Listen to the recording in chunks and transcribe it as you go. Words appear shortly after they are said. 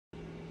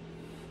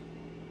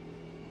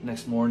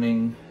Next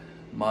morning,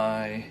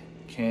 my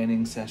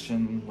canning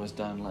session was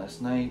done last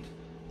night.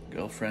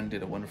 Girlfriend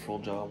did a wonderful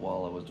job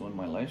while I was doing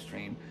my live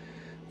stream.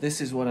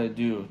 This is what I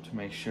do to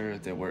make sure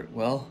they work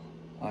well.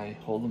 I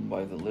hold them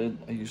by the lid.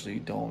 I usually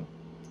don't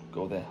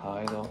go that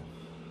high though.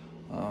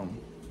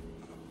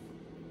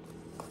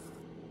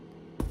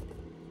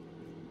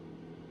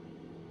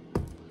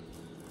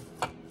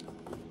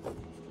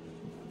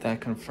 That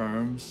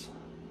confirms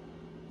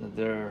that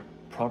they're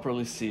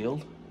properly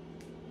sealed.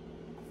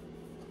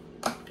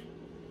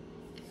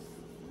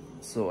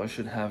 So I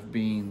should have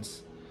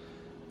beans,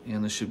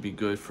 and this should be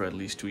good for at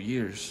least 2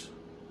 years.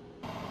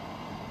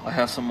 I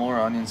have some more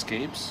onion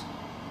scapes.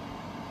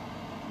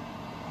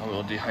 I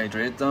will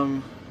dehydrate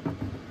them.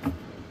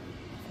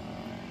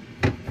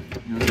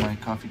 Use my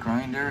coffee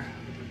grinder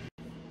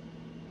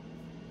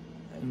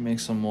and make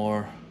some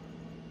more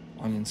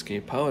onion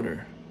scape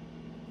powder.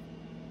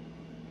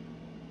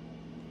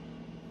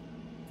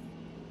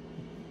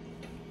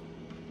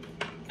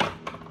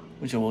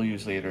 Which I will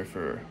use later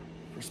for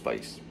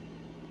spice.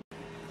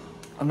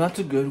 I'm not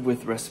too good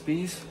with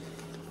recipes,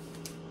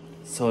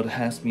 so it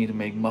asks me to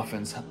make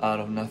muffins out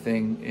of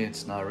nothing.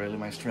 It's not really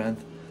my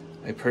strength.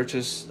 I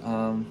purchased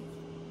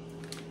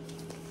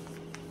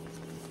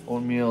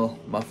oatmeal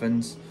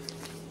muffins,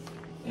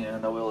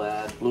 and I will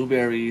add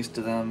blueberries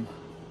to them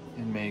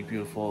and make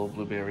beautiful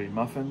blueberry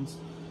muffins,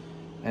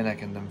 and I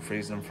can then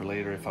freeze them for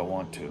later if I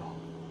want to.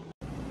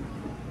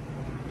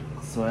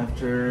 So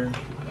after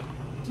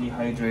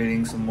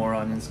dehydrating some more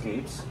onion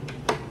scapes,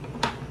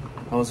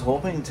 I was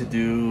hoping to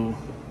do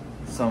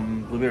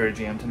some blueberry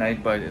jam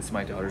tonight, but it's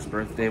my daughter's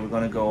birthday. We're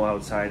gonna go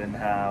outside and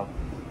have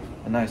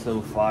a nice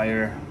little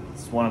fire.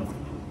 It's one of the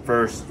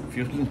first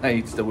few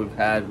nights that we've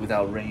had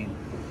without rain.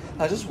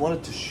 I just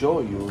wanted to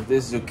show you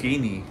this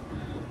zucchini.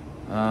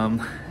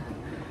 I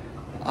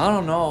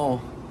don't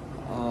know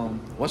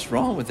what's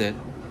wrong with it.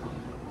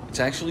 It's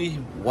actually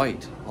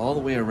white all the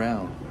way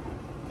around,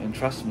 and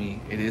trust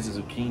me, it is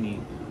a zucchini.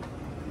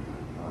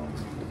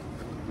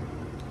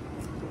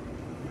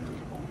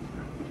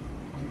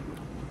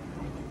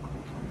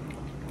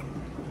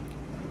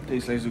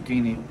 Tastes like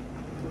zucchini.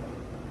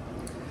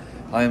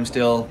 I am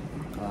still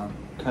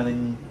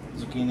cutting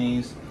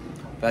zucchinis,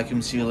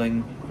 vacuum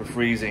sealing for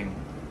freezing.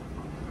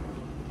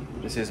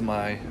 This is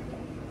my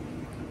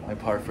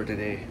part for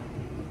today.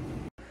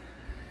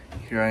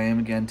 Here I am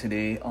again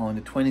today on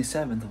the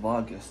 27th of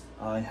August.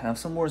 I have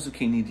some more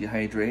zucchini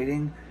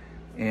dehydrating,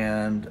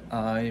 and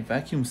I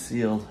vacuum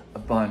sealed a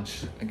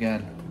bunch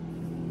again.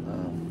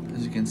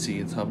 As you can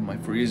see, the top of my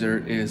freezer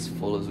is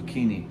full of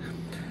zucchini.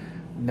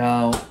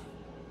 Now,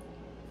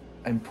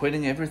 I'm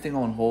putting everything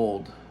on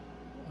hold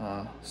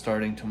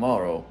starting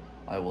tomorrow.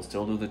 I will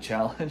still do the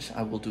challenge.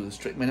 I will do the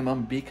strict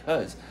minimum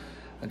because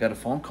I got a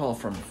phone call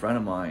from a friend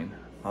of mine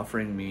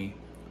offering me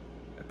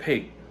a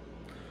pig.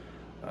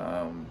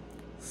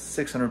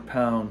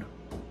 600-pound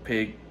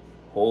pig,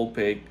 whole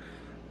pig.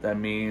 That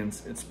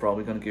means it's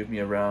probably gonna give me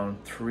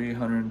around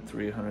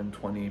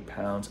 320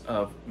 pounds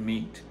of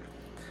meat.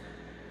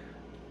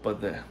 But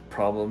the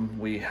problem,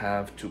 we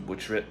have to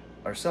butcher it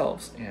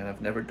ourselves, and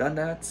I've never done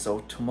that. So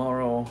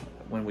tomorrow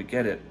when we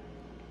get it,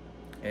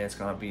 it's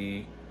gonna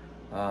be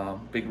a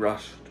big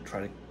rush to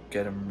try to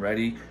get them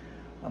ready.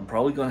 I'm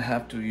probably gonna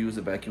have to use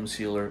a vacuum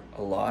sealer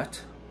a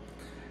lot,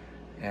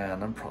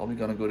 and I'm probably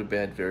gonna go to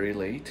bed very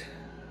late.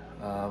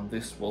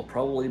 This will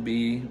probably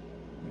be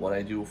what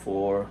I do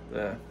for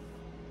the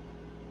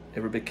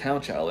Every Big Cow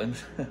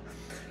challenge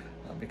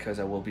because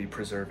I will be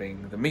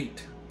preserving the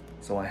meat.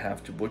 So I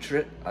have to butcher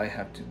it. I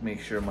have to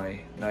make sure my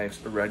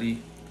knives are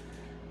ready,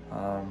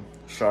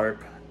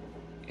 sharp,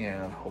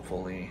 and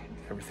hopefully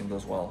everything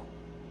goes well.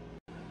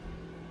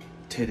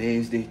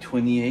 Today's day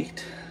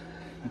 28.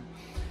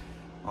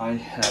 I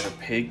had a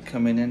pig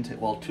coming in,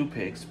 well, 2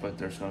 pigs, but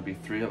there's gonna be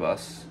 3 of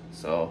us.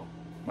 So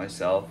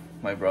myself,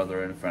 my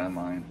brother, and a friend of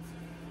mine.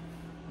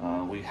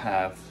 We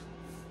have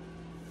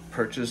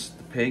purchased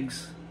the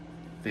pigs.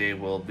 They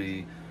will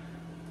be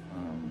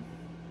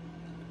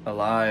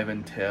alive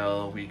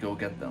until we go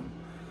get them.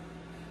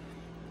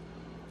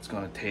 It's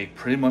gonna take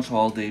pretty much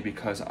all day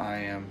because I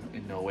am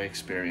in no way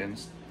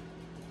experienced.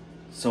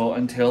 So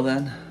until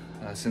then,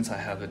 since I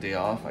have the day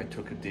off, I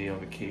took a day on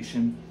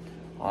vacation.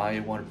 I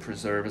want to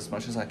preserve as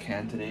much as I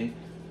can today.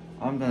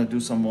 I'm gonna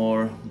do some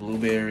more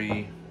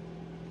blueberry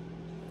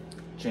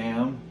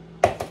jam.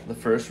 The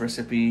first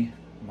recipe,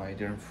 my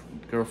dear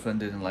girlfriend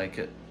didn't like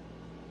it.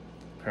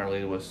 Apparently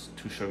it was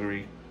too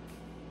sugary.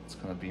 It's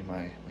gonna be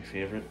my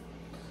favorite.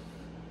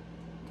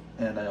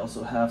 And I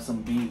also have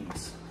some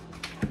beans.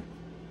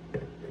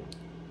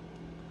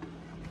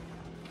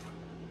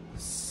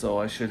 So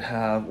I should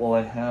have, well,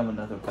 I have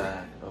another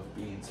bag of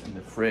beans in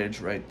the fridge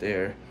right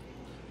there.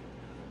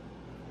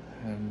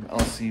 And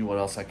I'll see what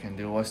else I can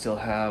do. I still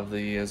have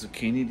the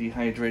zucchini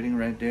dehydrating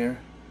right there.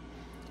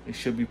 It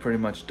should be pretty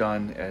much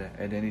done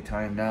at any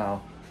time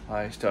now.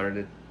 I started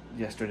it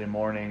yesterday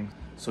morning,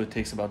 so it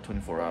takes about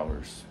 24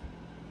 hours.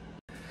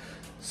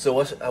 So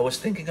I was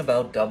thinking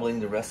about doubling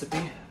the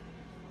recipe,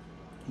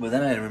 but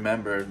then I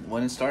remembered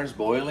when it starts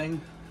boiling,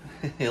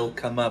 it'll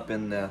come up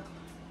in the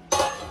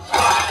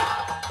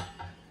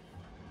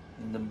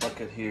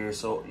bucket here,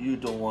 so you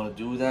don't want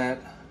to do that.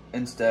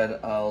 Instead,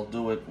 I'll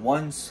do it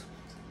once,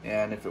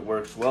 and if it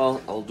works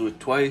well, I'll do it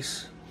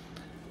twice.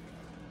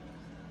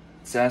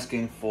 It's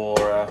asking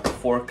for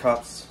 4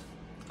 cups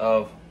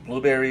of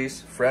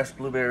blueberries, fresh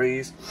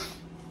blueberries.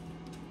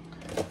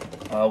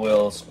 I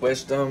will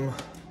squish them,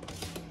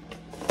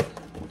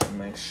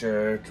 make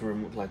sure to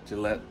remove, to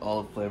let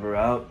all the flavor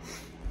out.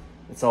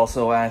 It's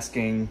also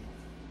asking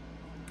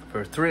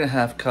for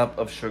 3.5 cups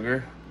of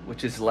sugar,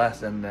 which is less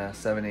than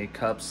 7-8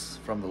 cups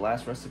from the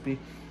last recipe.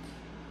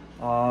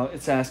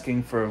 It's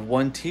asking for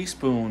 1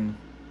 teaspoon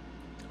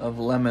of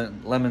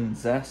lemon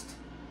zest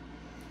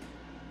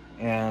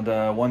and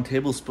 1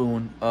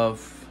 tablespoon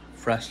of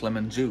fresh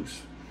lemon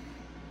juice.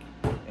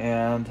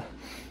 And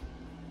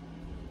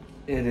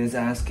it is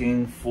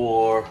asking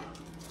for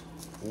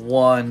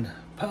 1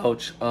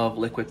 pouch of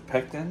liquid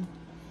pectin.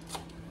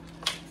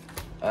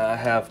 I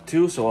have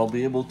 2, so I'll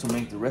be able to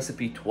make the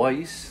recipe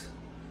twice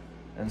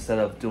instead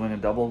of doing a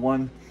double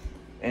one.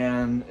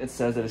 And it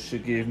says that it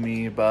should give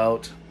me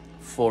about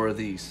 4 of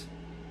these.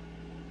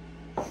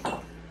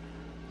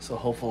 So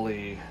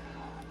hopefully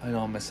I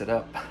don't mess it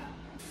up.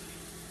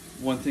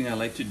 One thing I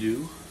like to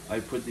do, I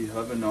put the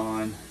oven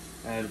on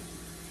at,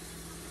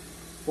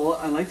 well,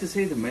 I like to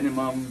say the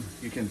minimum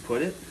you can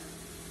put it,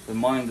 but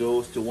mine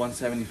goes to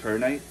 170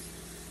 Fahrenheit.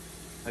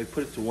 I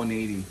put it to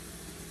 180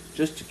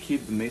 just to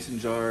keep the mason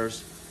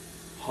jars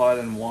hot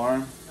and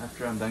warm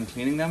after I'm done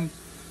cleaning them.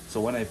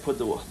 So when I put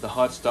the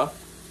hot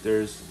stuff,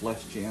 there's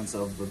less chance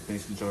of the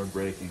mason jar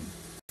breaking.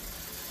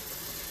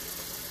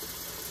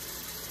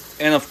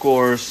 And of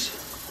course,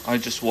 I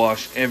just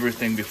wash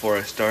everything before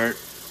I start,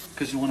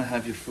 because you want to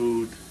have your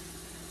food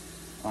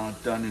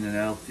done in a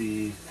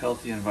healthy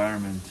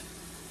environment.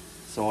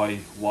 So I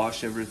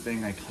wash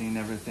everything, I clean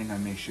everything, I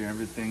make sure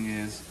everything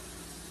is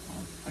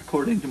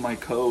according to my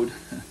code.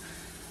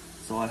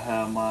 So I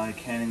have my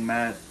canning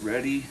mat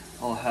ready.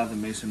 I'll have the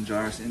mason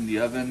jars in the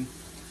oven.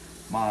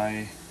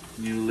 My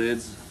new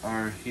lids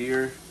are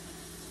here,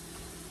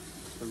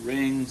 the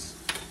rings.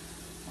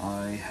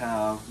 I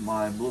have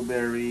my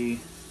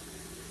blueberry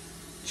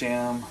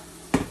jam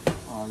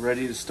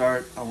ready to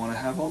start. I want to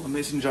have all the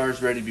mason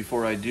jars ready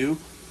before I do.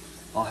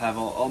 I'll have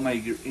all my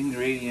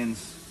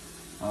ingredients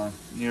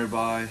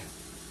nearby,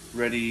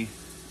 ready,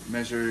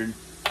 measured,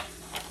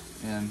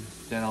 and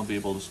then I'll be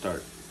able to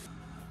start.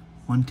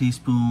 1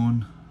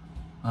 teaspoon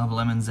of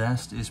lemon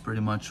zest is pretty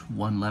much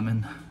 1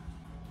 lemon.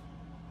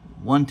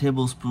 1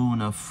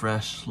 tablespoon of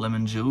fresh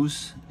lemon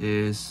juice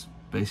is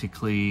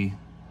basically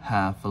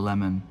half a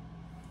lemon.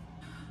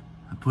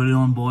 I put it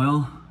on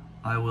boil.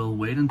 I will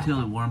wait until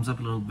it warms up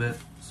a little bit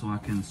so I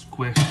can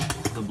squish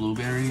the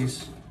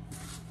blueberries,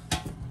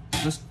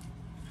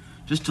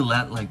 just to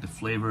let the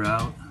flavor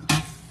out,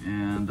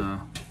 and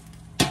at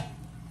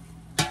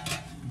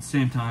the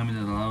same time it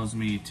allows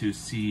me to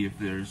see if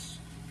there's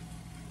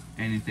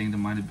anything that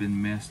might have been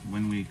missed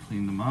when we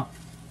clean them up,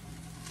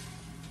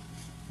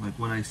 like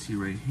what I see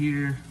right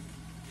here,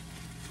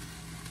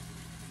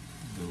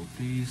 little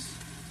piece.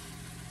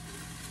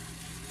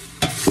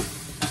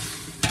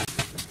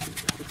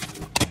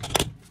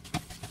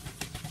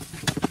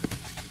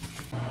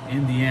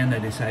 In the end, I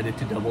decided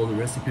to double the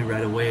recipe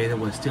right away. There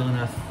was still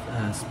enough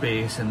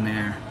space in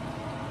there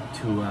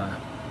to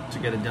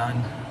get it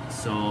done.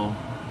 So,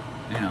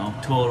 you know,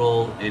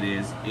 total it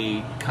is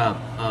 8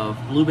 cups of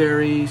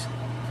blueberries,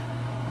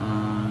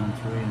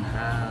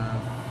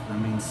 3.5. That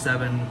means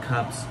 7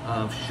 cups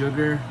of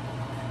sugar.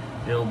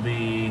 It'll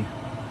be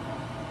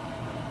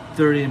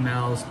 30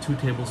 ml, 2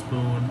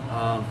 tablespoons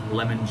of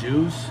lemon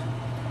juice,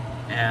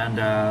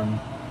 and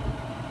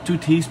 2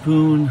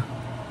 teaspoons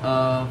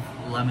of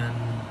lemon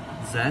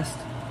zest.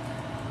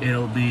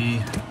 It'll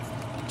be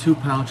 2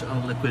 pouch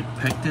of liquid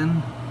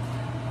pectin,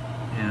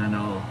 and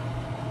I'll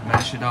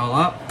mash it all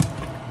up.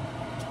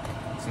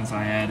 Since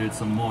I added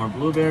some more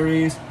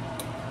blueberries,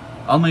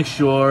 I'll make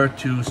sure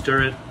to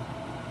stir it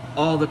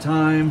all the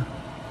time.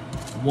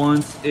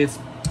 Once it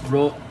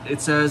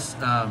says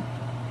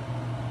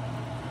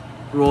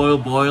royal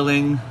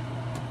boiling,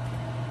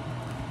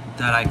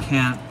 that I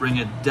can't bring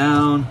it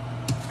down,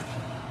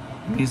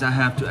 it means I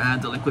have to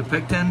add the liquid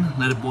pectin,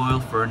 let it boil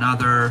for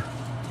another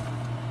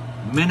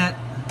minute,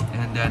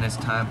 and then it's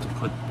time to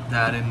put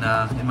that in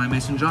my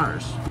mason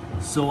jars.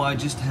 So I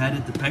just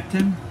added the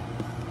pectin.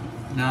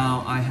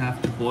 Now I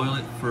have to boil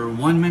it for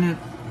 1 minute,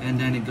 and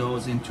then it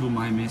goes into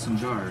my mason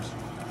jars.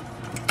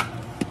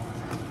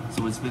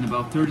 So it's been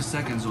about 30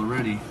 seconds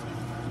already.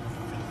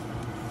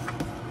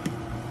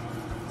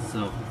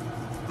 So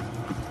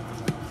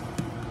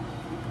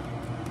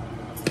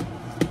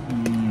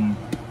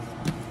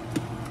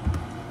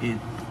it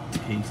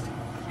tastes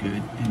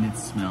good and it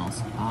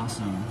smells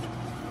awesome.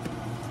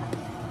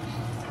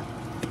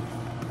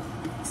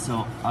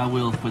 So I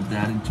will put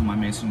that into my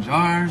mason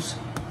jars.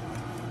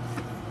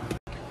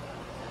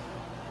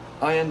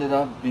 I ended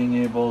up being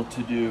able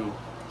to do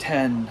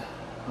 10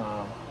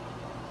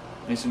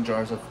 mason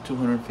jars of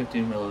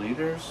 250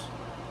 milliliters.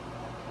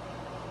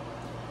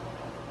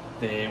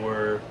 They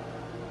were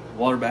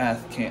water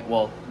bath canning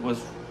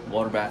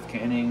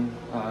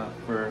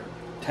for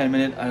 10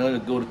 minutes. I let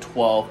it go to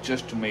 12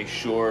 just to make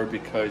sure,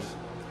 because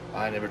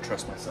I never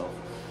trust myself.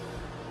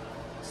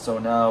 So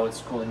now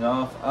it's cooling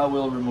off. I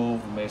will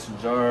remove the mason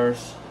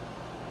jars.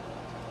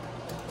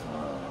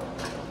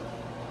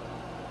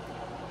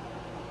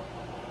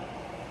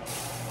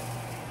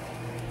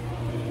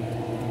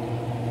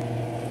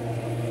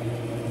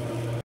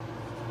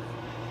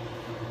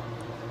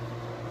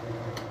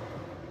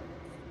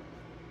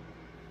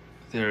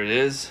 There it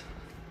is.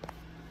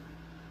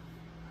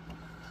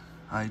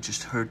 I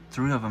just heard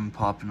 3 of them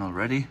popping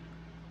already.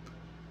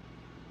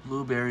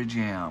 Blueberry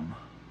jam.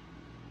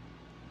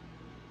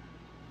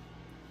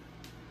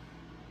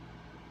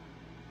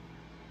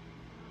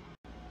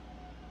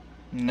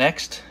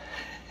 Next,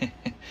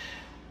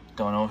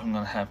 don't know if I'm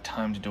gonna have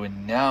time to do it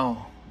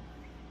now,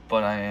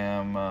 but I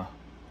am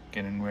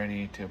getting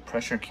ready to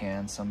pressure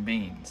can some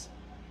beans.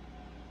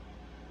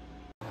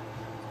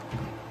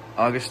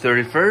 August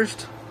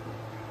 31st.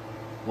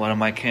 What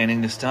am I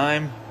canning this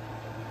time?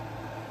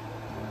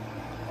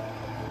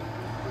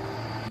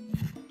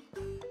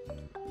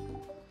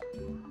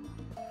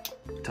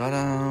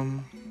 Ta-da!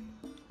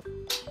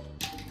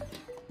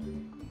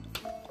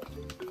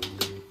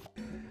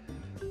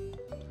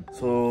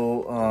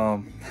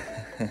 So,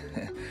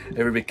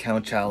 every big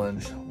count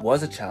challenge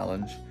was a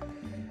challenge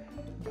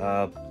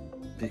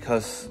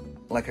because,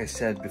 like I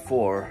said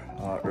before,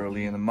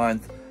 early in the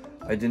month,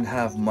 I didn't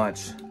have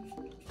much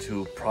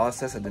to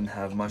process. I didn't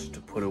have much to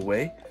put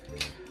away.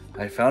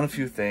 I found a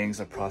few things.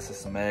 I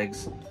processed some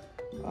eggs,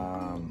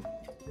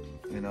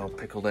 you know,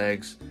 pickled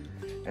eggs.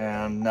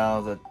 And now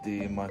that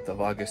the month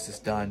of August is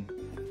done,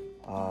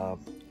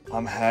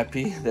 I'm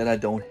happy that I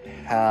don't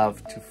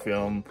have to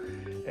film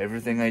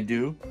everything I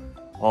do.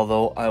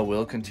 Although I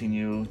will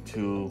continue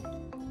to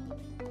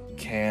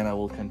can, I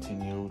will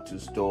continue to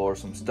store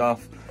some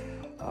stuff.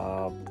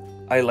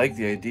 I like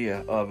the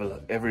idea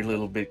of every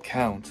little bit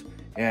count.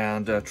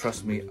 And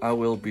trust me, I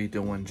will be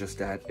doing just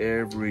that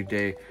every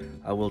day.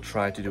 I will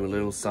try to do a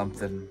little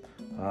something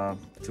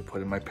to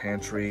put in my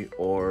pantry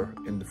or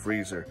in the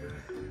freezer.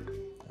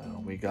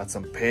 We got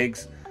some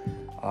pigs.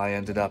 I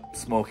ended up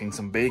smoking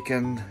some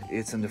bacon.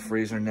 It's in the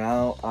freezer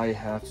now. I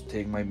have to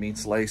take my meat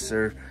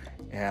slicer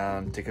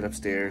and take it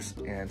upstairs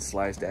and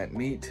slice that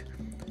meat.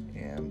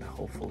 And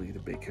hopefully the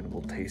bacon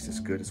will taste as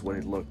good as what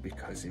it looked,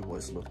 because it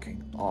was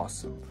looking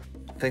awesome.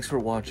 Thanks for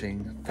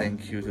watching.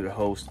 Thank you to the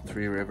host,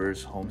 Three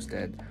Rivers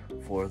Homestead,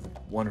 for the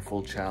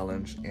wonderful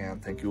challenge.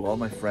 And thank you all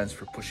my friends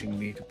for pushing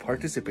me to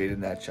participate in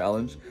that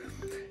challenge.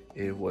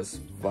 It was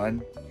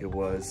fun. It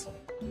was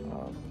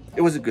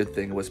a good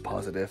thing. It was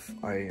positive.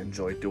 I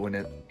enjoyed doing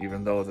it,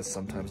 even though that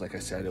sometimes, like I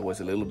said, it was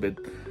a little bit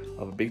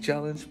of a big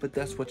challenge, but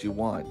that's what you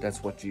want.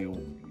 That's what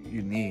you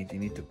need. You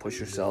need to push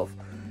yourself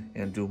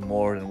and do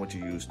more than what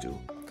you used to.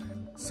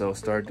 So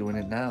start doing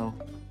it now.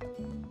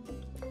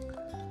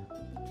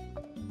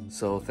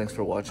 So thanks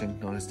for watching.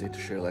 Don't hesitate to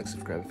share, like,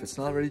 subscribe if it's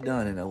not already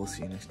done, and I will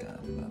see you next time.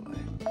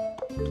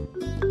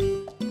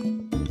 Bye-bye.